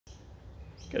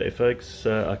G'day folks,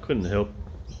 I couldn't help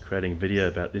creating a video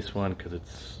about this one because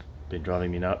it's been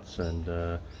driving me nuts, and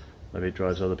maybe it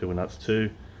drives other people nuts too,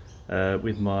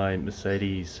 with my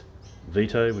Mercedes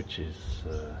Vito, which is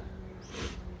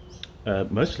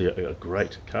mostly a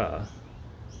great car.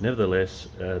 Nevertheless,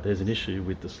 there's an issue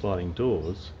with the sliding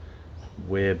doors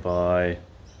whereby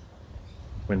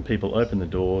when people open the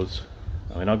doors,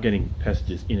 I mean, I'm getting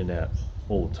passengers in and out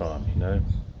all the time, you know.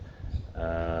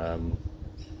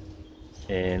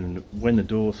 And when the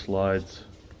door slides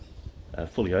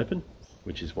fully open,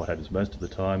 which is what happens most of the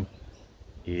time,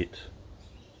 it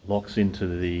locks into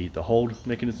the hold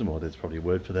mechanism, or there's probably a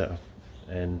word for that,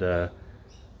 and but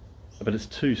it's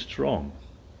too strong,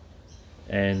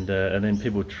 and then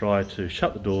people try to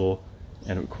shut the door,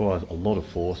 and it requires a lot of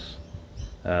force.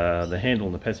 The handle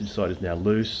on the passenger side is now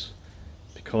loose.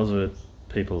 Because of it,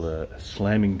 people are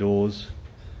slamming doors,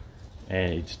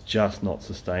 and it's just not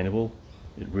sustainable.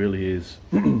 It really is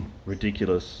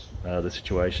ridiculous, the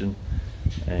situation,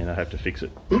 and I have to fix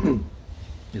it.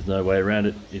 There's no way around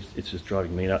it. It's just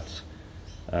driving me nuts.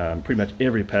 Pretty much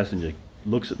every passenger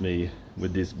looks at me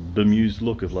with this bemused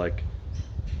look of like,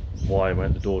 why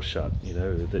won't the door shut? You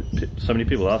know, so many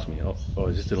people ask me, oh,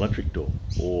 is this an electric door?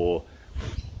 Or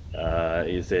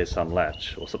is there some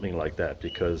latch or something like that?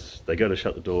 Because they go to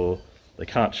shut the door, they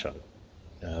can't shut it.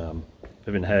 I've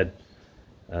even had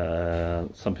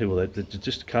some people that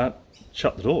just can't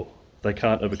shut the door. They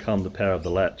can't overcome the power of the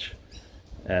latch,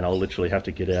 and I'll literally have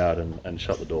to get out and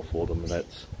shut the door for them. And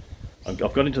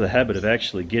I've got into the habit of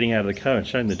actually getting out of the car and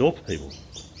shutting the door for people,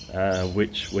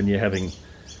 which when you're having,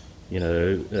 you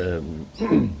know,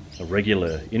 a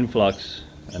regular influx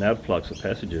and outflux of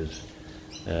passengers,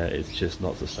 it's just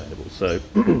not sustainable. So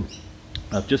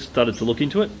I've just started to look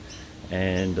into it,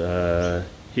 and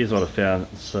here's what I've found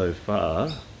so far.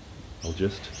 I'll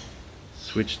just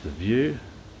switch the view.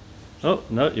 Oh,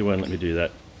 no, you won't let me do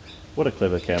that. What a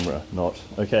clever camera, not.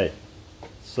 Okay,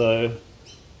 so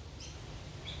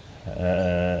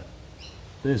there's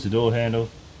the door handle.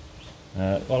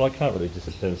 Well, I can't really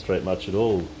just demonstrate much at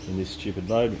all in this stupid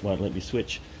mode. It won't let me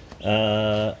switch.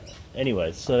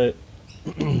 Anyway, so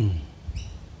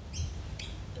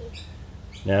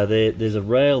now there's a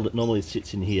rail that normally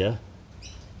sits in here,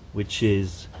 which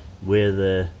is where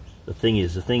the thing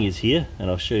is. The thing is here, and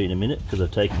I'll show you in a minute because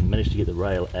I've managed to get the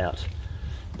rail out.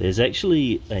 There's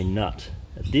actually a nut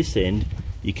at this end.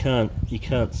 You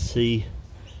can't see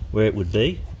where it would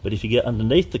be, but if you get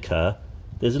underneath the car,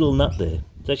 there's a little nut there.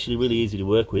 It's actually really easy to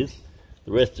work with.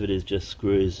 The rest of it is just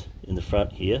screws in the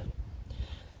front here,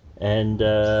 and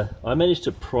I managed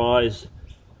to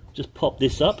just pop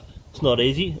this up. It's not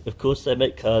easy. Of course, they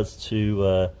make cars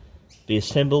to be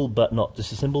assembled but not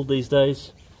disassembled these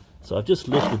days. So I've just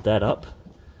lifted that up,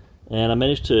 and I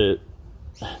managed to,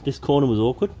 this corner was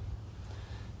awkward,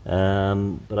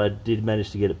 but I did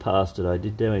manage to get it past it. I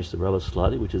did damage the rubber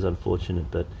slightly, which is unfortunate,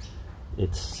 but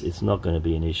it's not going to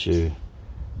be an issue.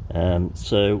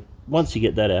 So once you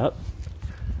get that out,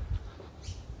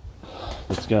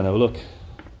 let's go and have a look.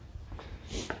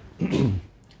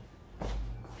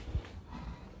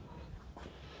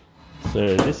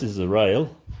 So this is the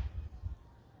rail,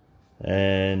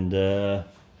 and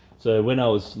so when I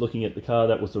was looking at the car,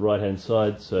 that was the right hand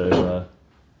side. So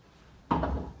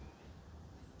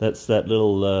that's that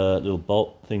little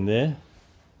bolt thing there.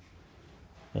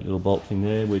 That little bolt thing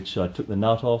there, which I took the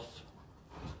nut off.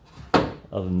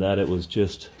 Other than that, it was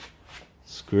just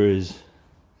screws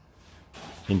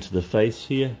into the face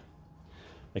here.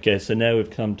 Okay, so now we've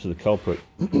come to the culprit.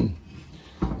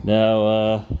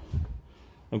 Now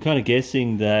I'm kind of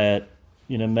guessing that,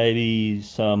 you know, maybe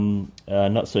some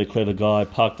not so clever guy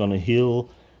parked on a hill.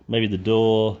 Maybe the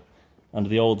door under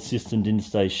the old system didn't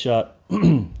stay shut.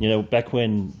 You know, back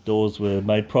when doors were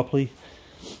made properly,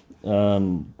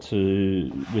 with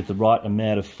the right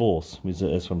amount of force. That's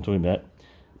what I'm talking about.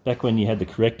 Back when you had the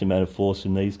correct amount of force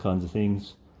in these kinds of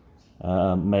things,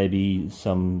 maybe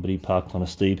somebody parked on a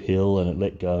steep hill and it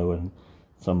let go, and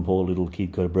some poor little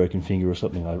kid got a broken finger or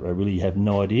something. I really have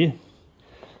no idea.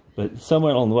 But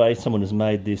somewhere along the way, someone has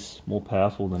made this more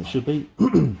powerful than it should be.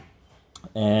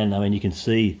 And I mean, you can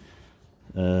see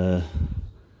this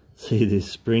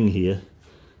spring here.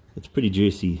 It's pretty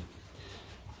juicy.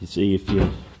 You see, if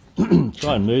you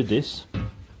try and move this,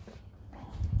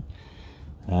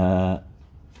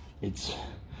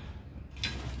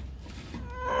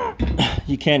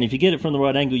 you can, if you get it from the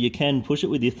right angle, you can push it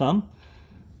with your thumb.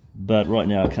 But right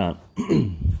now I can't.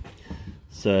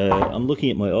 So I'm looking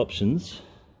at my options.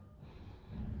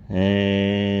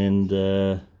 And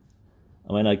I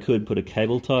mean, I could put a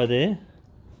cable tie there,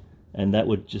 and that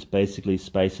would just basically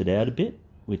space it out a bit,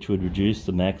 which would reduce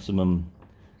the maximum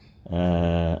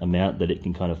amount that it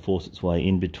can kind of force its way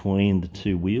in between the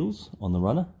two wheels on the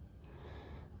runner.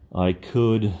 I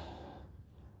could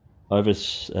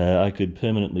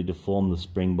permanently deform the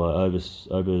spring by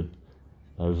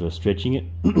over stretching it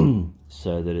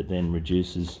so that it then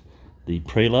reduces the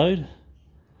preload.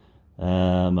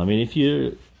 I mean, if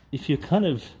you're kind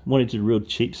of wanting to do a real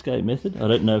cheapskate method, I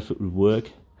don't know if it would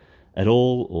work at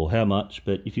all or how much,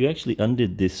 but if you actually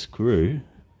undid this screw,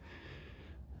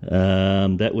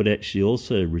 that would actually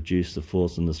also reduce the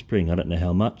force on the spring. I don't know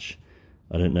how much.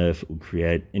 I don't know if it would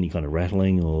create any kind of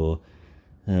rattling or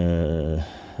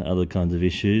other kinds of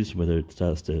issues, whether it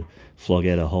starts to flog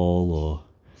out a hole or...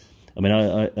 I mean,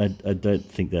 I don't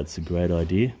think that's a great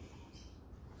idea.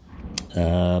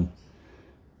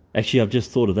 Actually, I've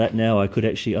just thought of that now. I could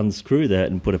actually unscrew that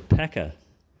and put a packer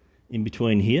in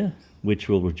between here, which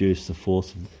will reduce the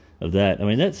force of that. I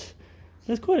mean, that's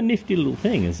quite a nifty little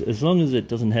thing, as long as it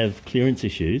doesn't have clearance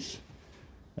issues.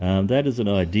 That is an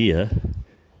idea.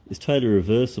 It's totally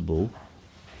reversible.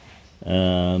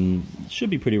 Should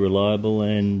be pretty reliable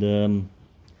and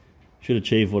should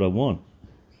achieve what I want.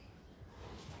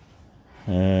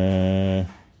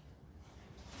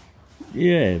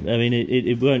 Yeah, I mean,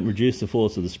 it won't reduce the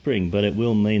force of the spring, but it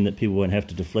will mean that people won't have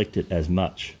to deflect it as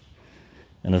much.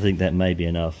 And I think that may be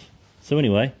enough. So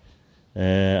anyway, I'm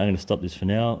going to stop this for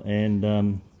now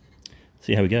and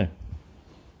see how we go.